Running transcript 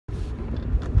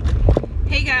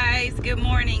Hey guys, good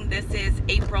morning. This is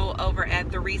April over at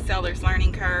the Resellers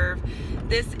Learning Curve.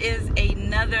 This is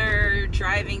another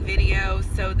driving video,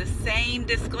 so the same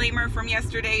disclaimer from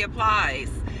yesterday applies.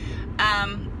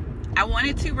 I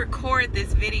wanted to record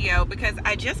this video because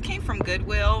I just came from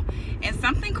Goodwill and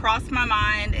something crossed my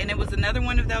mind, and it was another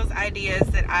one of those ideas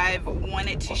that I've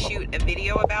wanted to shoot a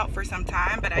video about for some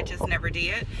time, but I just never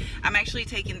did. I'm actually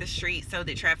taking the street so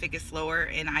that traffic is slower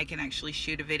and I can actually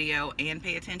shoot a video and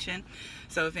pay attention.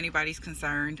 So if anybody's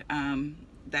concerned,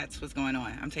 that's what's going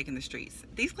on. I'm taking the streets.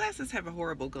 These glasses have a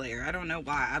horrible glare. I don't know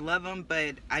why. I love them,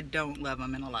 but I don't love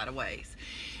them in a lot of ways.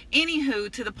 Anywho,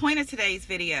 to the point of today's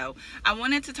video, I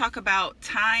wanted to talk about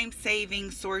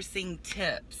time-saving sourcing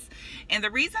tips. And the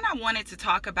reason I wanted to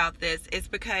talk about this is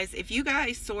because if you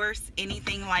guys source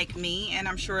anything like me, and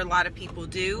I'm sure a lot of people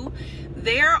do,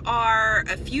 there are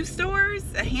a few stores,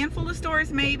 a handful of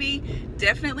stores maybe,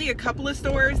 definitely a couple of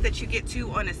stores that you get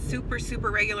to on a super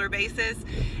regular basis.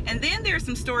 And then there's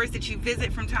some stores that you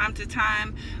visit from time to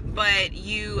time, but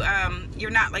you're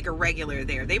not like a regular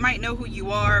there. They might know who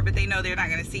you are, but they know they're not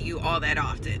going to see you all that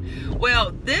often.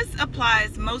 Well, this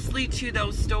applies mostly to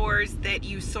those stores that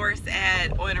you source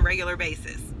at on a regular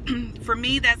basis. For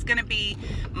me, that's going to be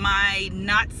my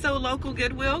not so local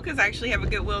Goodwill, because I actually have a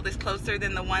Goodwill that's closer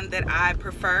than the one that I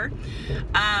prefer,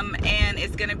 and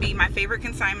it's going to be my favorite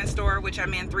consignment store, which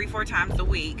I'm in 3-4 times a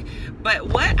week. But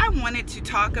what I wanted to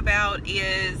talk about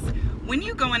is, when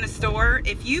you go in a store,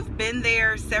 if you've been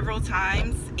there several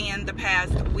times in the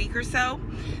past week or so,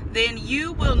 then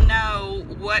you will know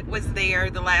what was there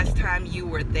the last time you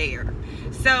were there.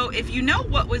 So if you know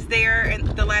what was there and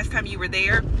the last time you were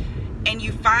there, and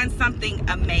you find something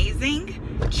amazing,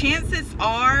 chances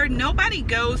are nobody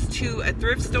goes to a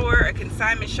thrift store, a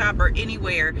consignment shop, or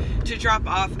anywhere to drop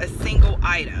off a single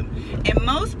item. And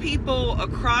most people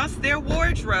across their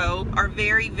wardrobe are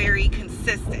very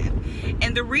consistent.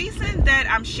 And the reason that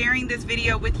I'm sharing this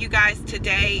video with you guys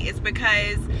today is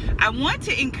because I want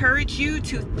to encourage you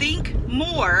to think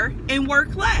more and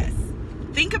work less.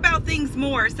 Think about things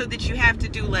more so that you have to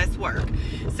do less work.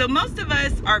 So most of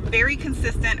us are very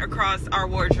consistent across our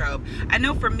wardrobe. I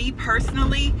know for me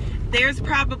personally, there's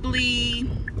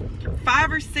probably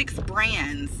 5 or 6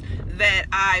 brands that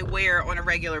I wear on a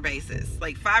regular basis.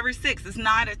 Like 5 or 6, it's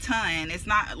not a ton. It's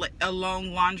not like a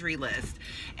long laundry list.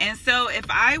 And so if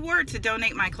I were to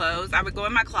donate my clothes, I would go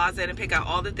in my closet and pick out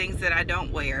all the things that I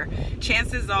don't wear.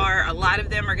 Chances are a lot of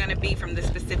them are going to be from the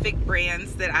specific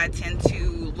brands that I tend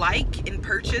to like and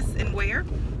purchase and wear.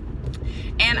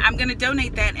 And I'm going to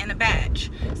donate that in a batch.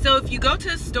 So if you go to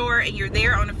a store and you're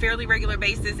there on a fairly regular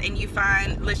basis and you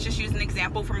find, let's just use an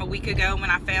example from a week ago when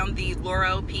I found the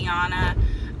Loro Piana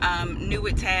New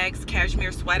with Tags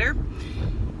cashmere sweater.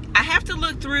 I have to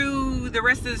look through the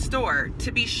rest of the store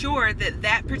to be sure that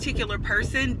that particular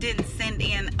person didn't send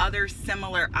in other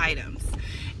similar items.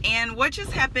 And what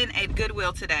just happened at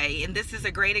Goodwill today, and this is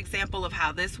a great example of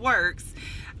how this works,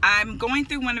 I'm going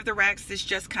through one of the racks that's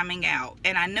just coming out,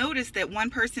 and I noticed that one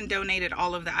person donated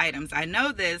all of the items. I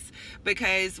know this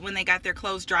because when they got their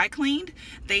clothes dry cleaned,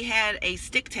 they had a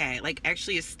stick tag, like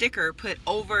actually a sticker put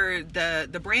over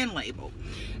the brand label.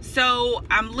 So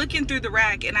I'm looking through the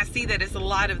rack and I see that it's a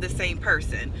lot of the same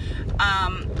person.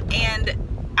 And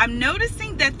I'm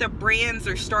noticing that the brands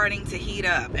are starting to heat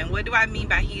up. And what do I mean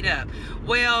by heat up?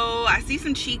 Well, I see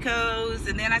some Chico's,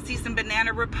 and then I see some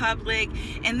Banana Republic,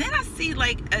 and then I see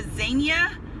like a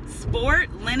Zegna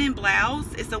Sport linen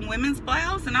blouse. It's a women's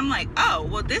blouse, and I'm like, oh,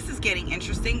 well, this is getting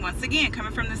interesting. Once again,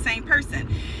 coming from the same person.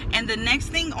 And the next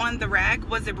thing on the rack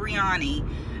was a Brioni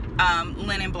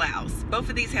linen blouse. Both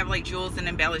of these have like jewels and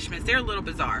embellishments. They're a little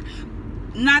bizarre.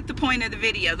 Not the point of the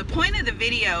video. The point of the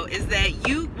video is that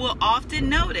you will often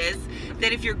notice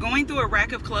that if you're going through a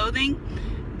rack of clothing,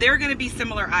 there are going to be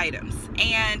similar items.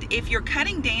 And if you're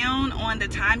cutting down on the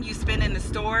time you spend in the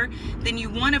store, then you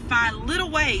want to find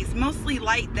little ways, mostly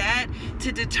like that,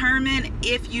 to determine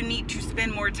if you need to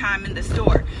spend more time in the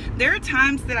store. There are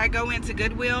times that I go into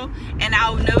Goodwill and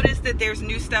I'll notice that there's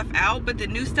new stuff out, but the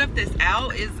new stuff that's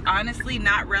out is honestly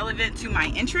not relevant to my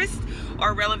interest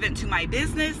or relevant to my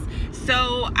business.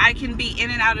 So I can be in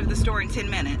and out of the store in 10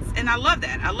 minutes. And I love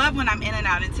that. I love when I'm in and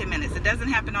out in 10 minutes. It doesn't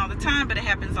happen all the time, but it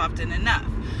happens often enough.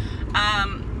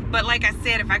 But like I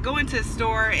said, if I go into a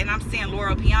store and I'm seeing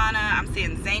Loro Piana, I'm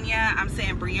seeing Zegna, I'm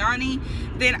seeing Brioni,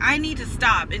 then I need to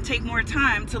stop and take more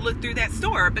time to look through that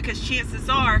store, because chances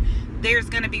are there's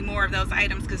going to be more of those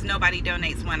items because nobody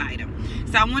donates one item.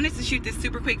 So I wanted to shoot this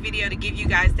super quick video to give you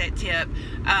guys that tip.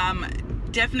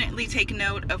 definitely take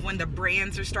note of when the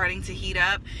brands are starting to heat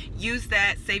up. Use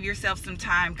that, save yourself some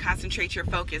time, concentrate your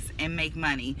focus, and make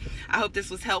money. I hope this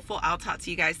was helpful. I'll talk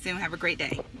to you guys soon. Have a great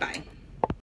day. Bye.